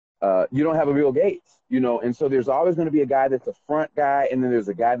 you don't have a Bill Gates. And so there's always going to be a guy that's a front guy, and then there's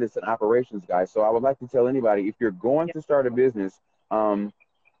a guy that's an operations guy. So I would like to tell anybody, if you're going to start a business, I'm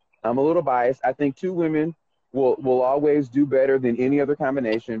a little biased. I think two women will always do better than any other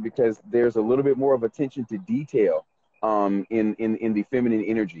combination because there's a little bit more of attention to detail in the feminine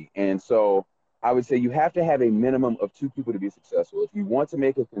energy. And so I would say you have to have a minimum of two people to be successful. If you want to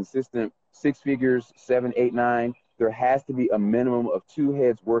make a consistent six figures, 7, 8, 9, there has to be a minimum of 2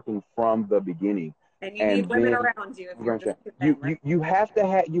 heads working from the beginning. And you need And women then around you if you're just men, right? you have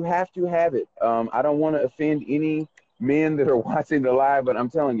to have it. I don't want to offend any men that are watching the live, but I'm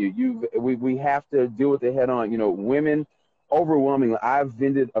telling you, we have to deal with it head on. You know, women overwhelmingly. I've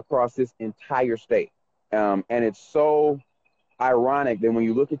vended across this entire state, and it's so ironic that when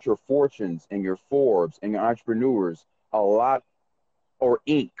you look at your Fortunes and your Forbes and your entrepreneurs, a lot, or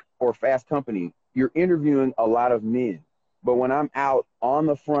Inc. or Fast Company, you're interviewing a lot of men. But when I'm out on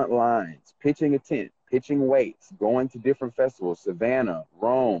the front lines, pitching a tent, pitching weights, going to different festivals, Savannah,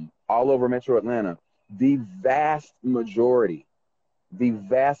 Rome, all over Metro Atlanta, the vast majority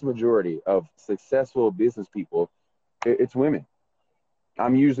of successful business people, it's women.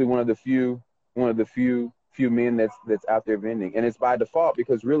 I'm usually one of the few men that's out there vending, and it's by default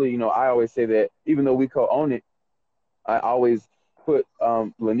because really, you know, I always say that even though we co-own it, I always put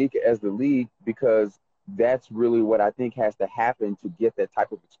Lanika as the lead because that's really what I think has to happen to get that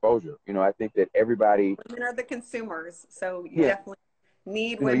type of exposure. You know, I think that everybody, Women are the consumers, so you yeah, definitely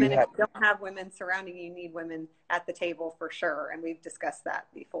need you know, you women. If have, you don't have women surrounding you, you need women at the table for sure, and we've discussed that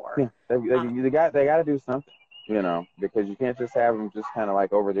before. yeah, they got to do something, you know, because you can't just have them just kind of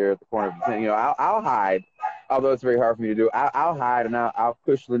like over there at the corner of the tent. You know, I'll hide, although it's very hard for me to do. I'll hide and I'll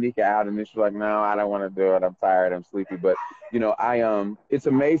push Lanika out, and then she's like, no, I don't want to do it. I'm tired. I'm sleepy. But you know, it's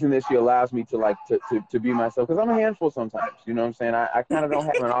amazing that she allows me to like to be myself because I'm a handful sometimes. You know what I'm saying? I kind of don't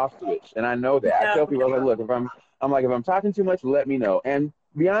have an off switch, and I know that. I tell people, I was like, look, if I'm talking too much, let me know. And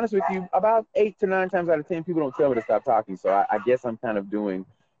be honest with you, about 8 to 9 times out of 10, people don't tell me to stop talking. So I guess I'm kind of doing,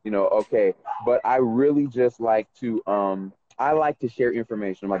 you know, okay. But I really just like to, I like to share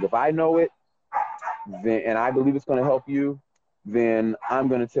information. Like if I know it, then, and I believe it's going to help you, then I'm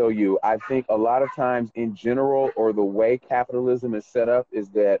going to tell you. I think a lot of times in general, or the way capitalism is set up, is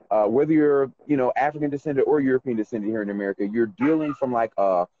that whether you're, you know, African descended or European descended here in America, you're dealing from like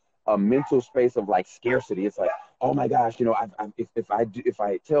a mental space of like scarcity. It's like, oh my gosh, you know, if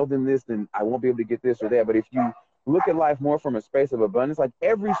I tell them this, then I won't be able to get this or that. But if you look at life more from a space of abundance, like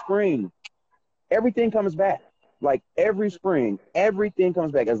every spring, everything comes back. Like every spring, everything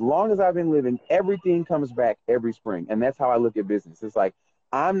comes back. As long as I've been living, everything comes back every spring. And that's how I look at business. It's like,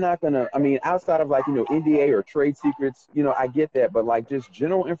 I'm not going to, I mean, outside of like, you know, NDA or trade secrets, you know, I get that. But like just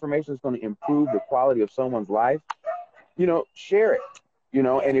general information is going to improve the quality of someone's life. You know, share it. You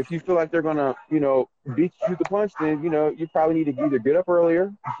know, and if you feel like they're going to, you know, beat you to the punch, then, you know, you probably need to either get up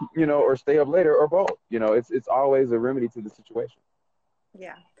earlier, you know, or stay up later or both. You know, it's always a remedy to the situation.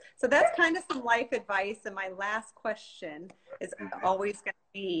 Yeah. So that's kind of some life advice. And my last question is always going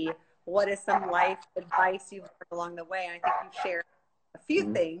to be, what is some life advice you've learned along the way? And I think you've shared a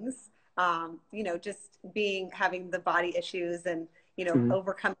few things, you know, just having the body issues and, you know,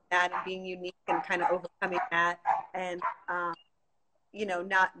 overcoming that and being unique and kind of overcoming that. And, you know,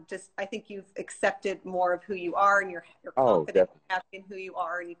 not just, I think you've accepted more of who you are and you're confident in who you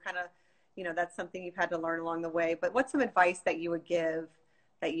are. And you kind of, you know, that's something you've had to learn along the way. But what's some advice that you would give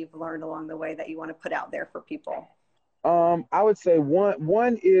that you've learned along the way that you want to put out there for people? I would say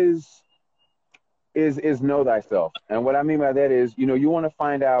one is know thyself. And what I mean by that is, you know, you want to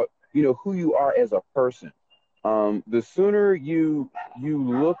find out, you know, who you are as a person. The sooner you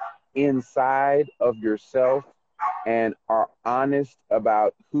look inside of yourself and are honest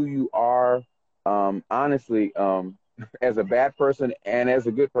about who you are, honestly, as a bad person and as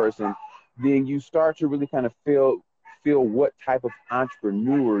a good person, then you start to really kind of feel what type of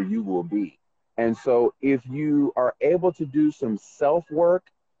entrepreneur you will be. And so if you are able to do some self-work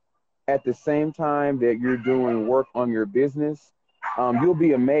at the same time that you're doing work on your business, you'll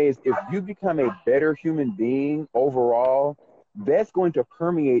be amazed. If you become a better human being overall, that's going to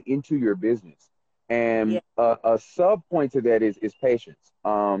permeate into your business. And a sub point to that is patience.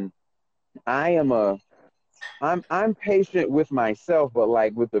 I'm patient with myself, but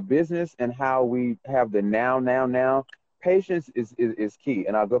like with the business and how we have the now, patience is key.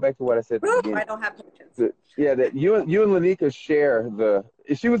 And I'll go back to what I said at the beginning. I don't have patience. That you and Lanika share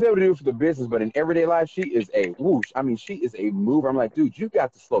she was able to do it for the business, but in everyday life, she is a whoosh. I mean, she is a mover. I'm like, dude, you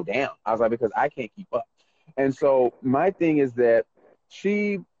got to slow down. I was like, because I can't keep up. And so my thing is that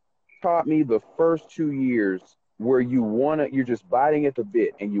she taught me the first 2 years where you're just biting at the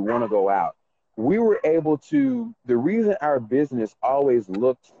bit and you want to go out. We were able to, the reason our business always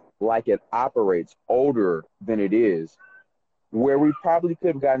looks like it operates older than it is, where we probably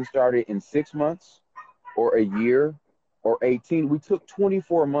could have gotten started in 6 months or a year or 18, we took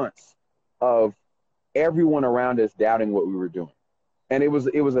 24 months of everyone around us doubting what we were doing. And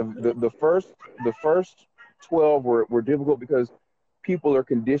the first 12 were difficult because people are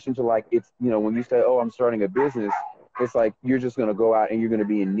conditioned to like, it's, you know, when you say, oh, I'm starting a business, it's like you're just going to go out and you're going to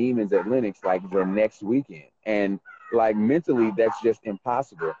be in Neiman's at Lenox like the next weekend. And like mentally, that's just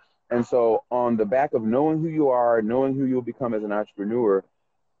impossible. And so on the back of knowing who you are, knowing who you'll become as an entrepreneur,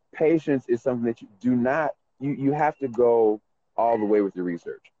 patience is something that you do not, you have to go all the way with your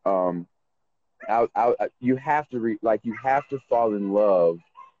research. You have to you have to fall in love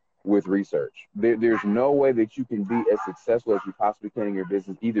with research. There's no way that you can be as successful as you possibly can in your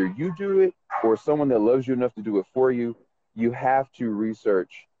business. Either you do it or someone that loves you enough to do it for you. You have to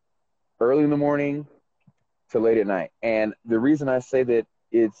research early in the morning to late at night. And the reason I say that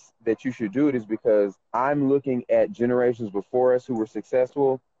it's that you should do it is because I'm looking at generations before us who were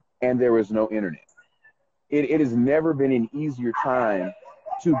successful and there was no internet. It has never been an easier time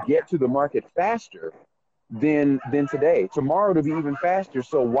to get to the market faster than today. Tomorrow to be even faster.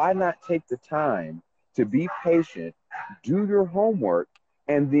 So why not take the time to be patient, do your homework,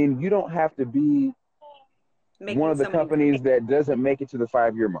 and then you don't have to be one of the companies that doesn't make it to the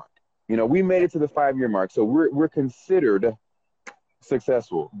 5-year mark. You know, we made it to the 5-year mark, so we're considered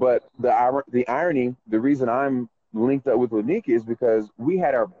successful. But the irony, the reason I'm linked up with Lanika is because we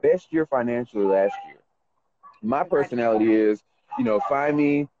had our best year financially last year. My personality is, you know, find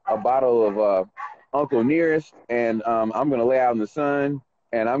me a bottle of Uncle Nearest, and I'm going to lay out in the sun,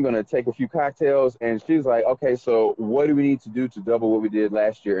 and I'm going to take a few cocktails. And she's like, okay, so what do we need to do to double what we did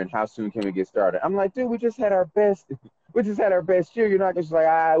last year, and how soon can we get started? I'm like, dude, we just had our best year. You're not just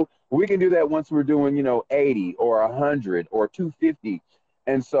like, we can do that once we're doing, you know, 80 or 100 or 250.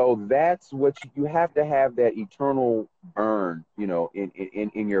 And so that's what you have to have, that eternal burn, you know,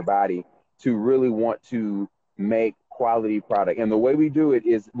 in your body to really want to make quality product. And the way we do it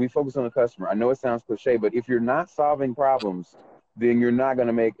is we focus on the customer. I know it sounds cliche, but if you're not solving problems, then you're not going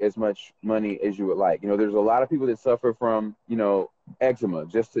to make as much money as you would like. You know, there's a lot of people that suffer from, you know, eczema,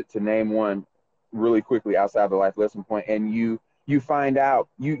 just to name one really quickly outside the life lesson point. And you find out,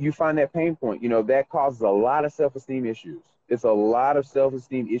 you find that pain point, you know, that causes a lot of self-esteem issues. It's a lot of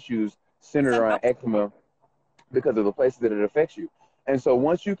self-esteem issues centered around eczema because of the places that it affects you. And so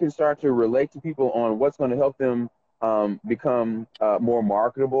once you can start to relate to people on what's going to help them become more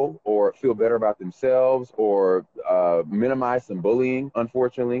marketable or feel better about themselves or minimize some bullying,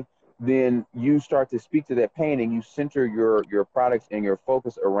 unfortunately, then you start to speak to that pain and you center your products and your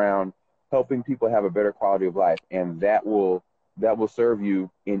focus around helping people have a better quality of life. And that will serve you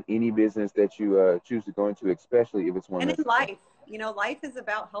in any business that you choose to go into, especially if it's one and that's in life. You know, life is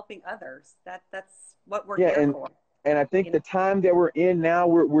about helping others. That's what we're here for. And I think the time that we're in now,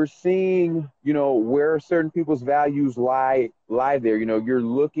 we're seeing, you know, where certain people's values lie there. You know, you're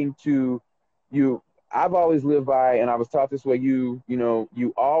looking to I've always lived by, and I was taught this way, you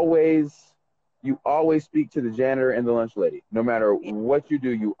always speak to the janitor and the lunch lady. No matter what you do,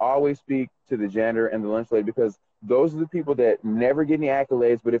 you always speak to the janitor and the lunch lady, because those are the people that never get any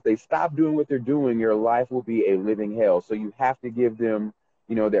accolades, but if they stop doing what they're doing, your life will be a living hell. So you have to give them,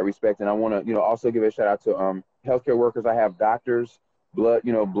 you know, that respect. And I want to, you know, also give a shout out to healthcare workers. I have doctors, blood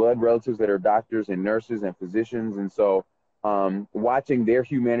relatives that are doctors and nurses and physicians. And so watching their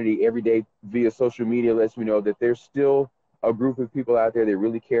humanity every day via social media lets me know that there's still a group of people out there that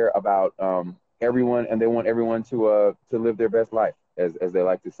really care about everyone, and they want everyone to live their best life, as they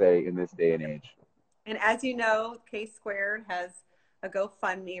like to say in this day and age. And as you know, K Squared has a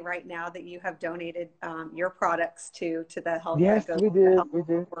GoFundMe right now that you have donated your products to the health, yes, we did.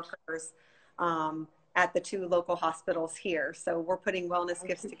 workers at the 2 local hospitals here. So we're putting wellness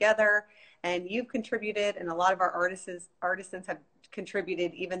gifts together, and you've contributed, and a lot of our artisans have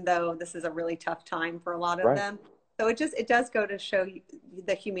contributed, even though this is a really tough time for a lot of them. So it does go to show you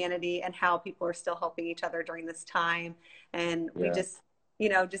the humanity and how people are still helping each other during this time. And we just, you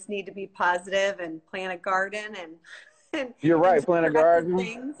know, just need to be positive and plant a garden and you're right, plant a garden.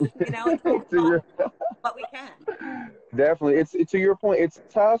 Things, you know, what we can. Definitely. It's to your point, it's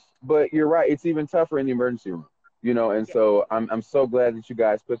tough, but you're right. It's even tougher in the emergency room, you know, and so I'm so glad that you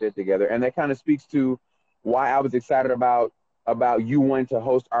guys put that together. And that kind of speaks to why I was excited about you wanting to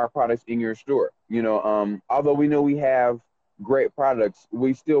host our products in your store. You know, although we know we have great products,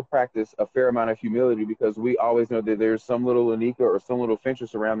 we still practice a fair amount of humility, because we always know that there's some little Lanika or some little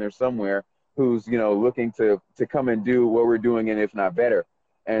Fentriss around there somewhere who's, you know, looking to come and do what we're doing, and if not better.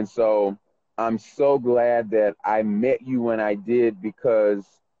 And so I'm so glad that I met you when I did, because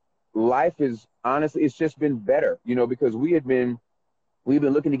life is, honestly, it's just been better, you know, because we've been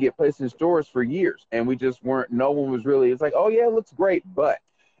looking to get placed in stores for years, and we just weren't, no one was really, it's like, oh yeah, it looks great, but,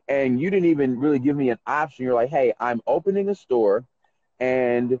 and you didn't even really give me an option. You're like, hey, I'm opening a store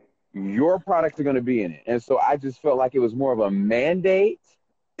and your products are going to be in it. And so I just felt like it was more of a mandate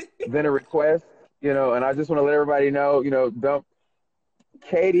than a request. You know, and I just want to let everybody know, you know, don't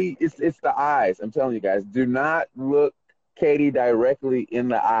Katy, it's the eyes. I'm telling you guys, do not look Katy directly in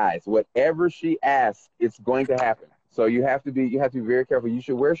the eyes. Whatever she asks, it's going to happen. So you have to be very careful. You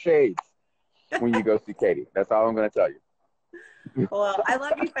should wear shades when you go see Katy. That's all I'm going to tell you. Well, I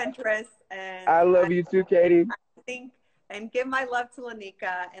love you, Fentriss, and I love you too, Katy. I think, and give my love to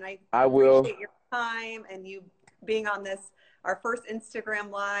Lanika, and I will appreciate your time and you being on this, our first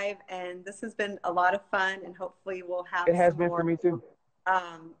Instagram live, and this has been a lot of fun, and hopefully we'll have it has been for me too.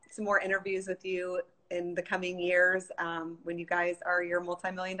 Some more interviews with you in the coming years when you guys are your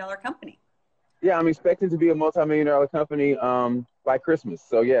multi-million-dollar company. Yeah, I'm expecting to be a multi-million-dollar company by Christmas.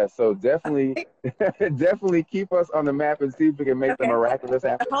 So yeah, so definitely, definitely keep us on the map and see if we can make the miraculous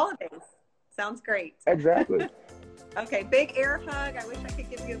happen. The holidays. Sounds great. Exactly. Okay, big air hug. I wish I could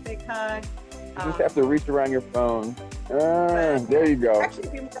give you a big hug. You just have to reach around your phone. There you go. Actually,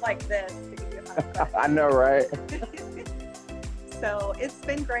 be more like this to give you a hug. I know, right? So it's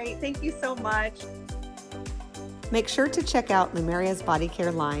been great. Thank you so much. Make sure to check out Lumeria's body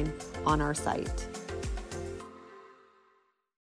care line on our site.